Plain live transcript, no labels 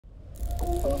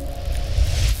Let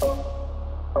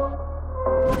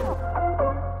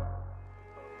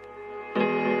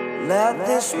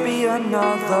this be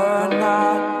another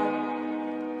knot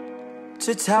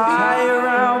to tie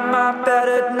around my bed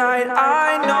at night.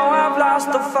 I know I've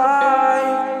lost the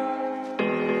fight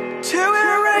to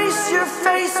erase your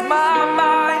face, my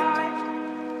mind.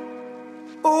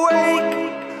 Awake,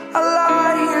 I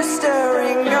lie here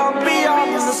staring up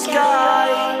beyond the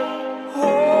sky.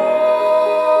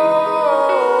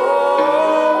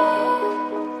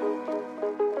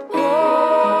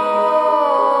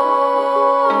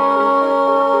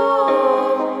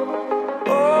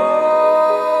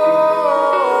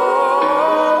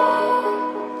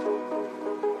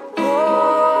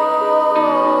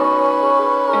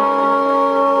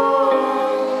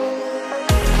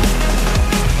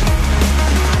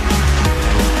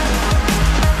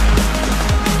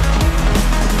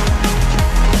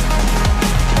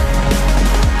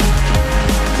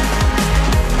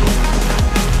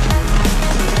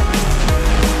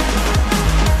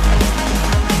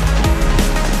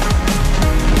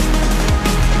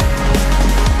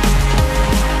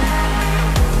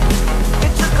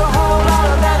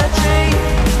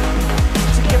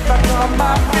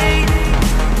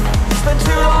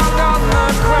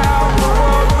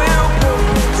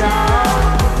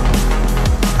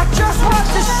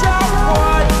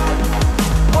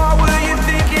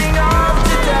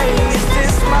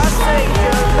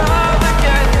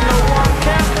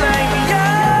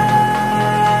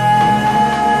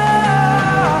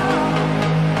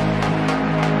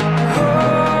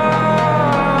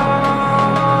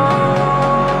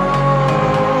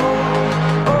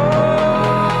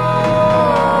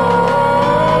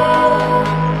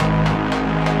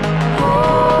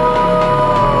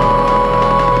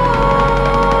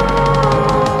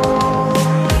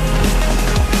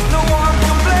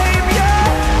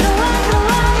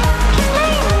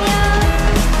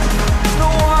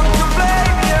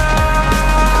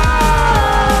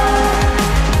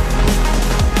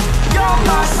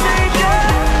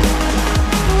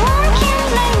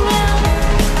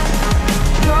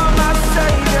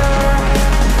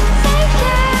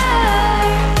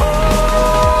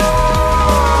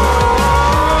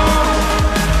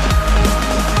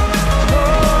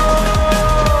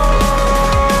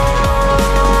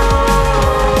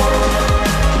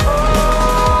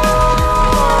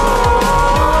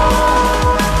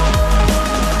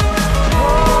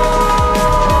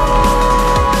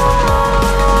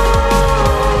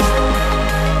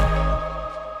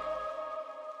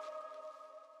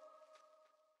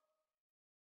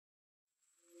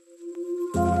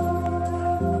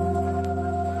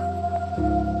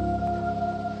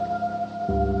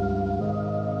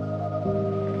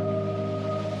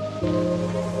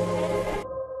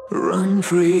 Run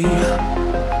free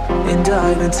and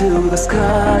dive into the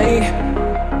sky.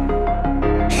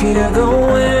 Hear the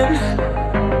wind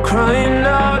crying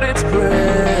out its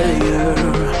prayer.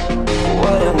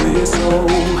 Why are we so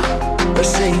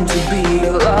ashamed to be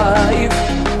alive?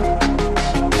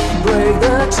 Break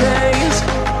the chains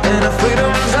and our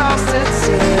freedom's ours to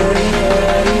take.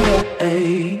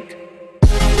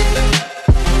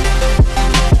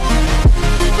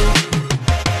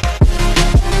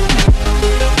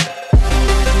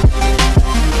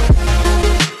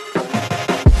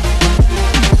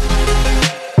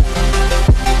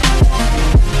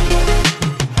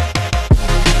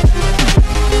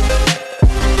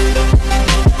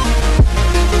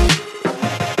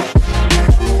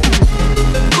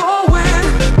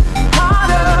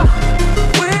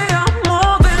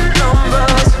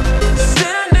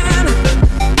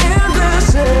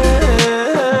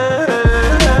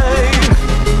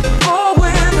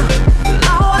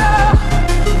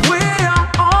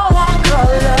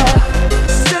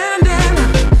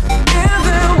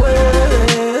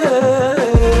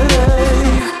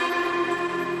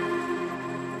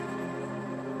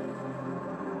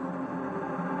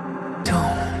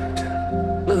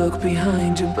 Look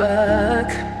behind your back.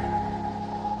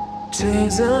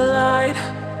 Change the light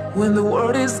when the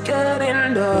world is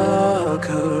getting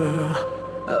darker.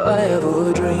 I have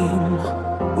a dream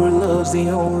where love's the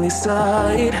only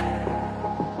side.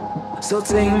 So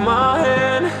take my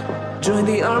hand, join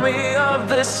the army of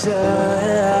the shadows.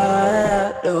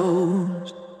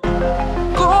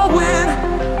 Going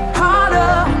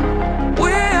harder,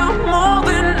 we are more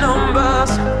than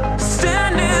numbers.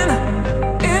 Standing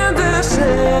in the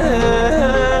shade,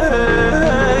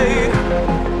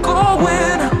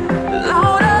 going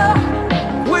louder.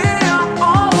 We are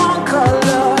all one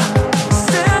color,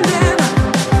 standing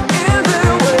in the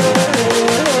way.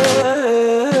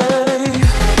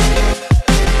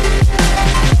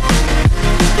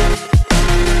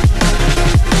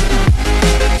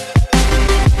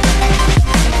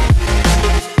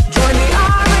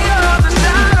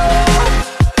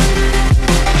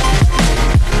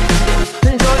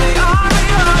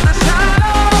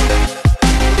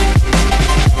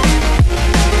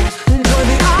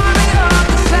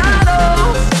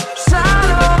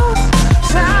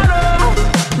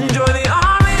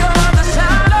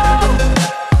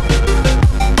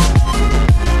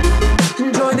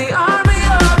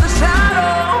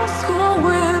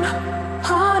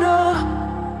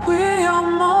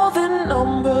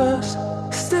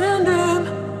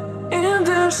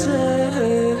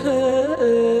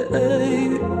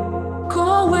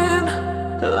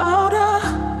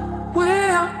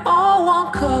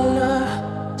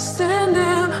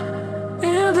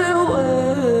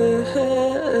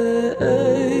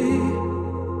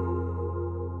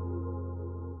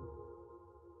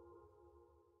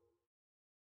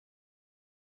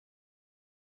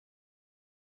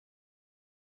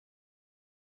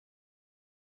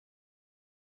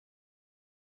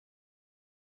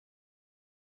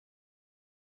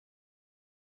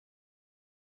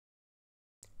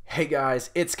 Hey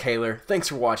guys, it's Kaylor. Thanks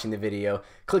for watching the video.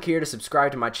 Click here to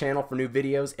subscribe to my channel for new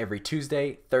videos every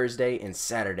Tuesday, Thursday, and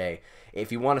Saturday.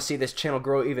 If you want to see this channel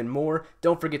grow even more,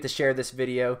 don't forget to share this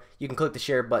video. You can click the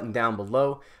share button down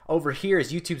below. Over here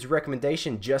is YouTube's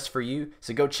recommendation just for you,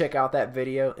 so go check out that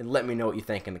video and let me know what you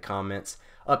think in the comments.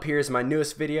 Up here is my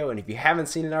newest video, and if you haven't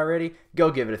seen it already,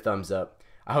 go give it a thumbs up.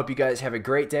 I hope you guys have a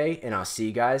great day, and I'll see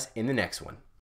you guys in the next one.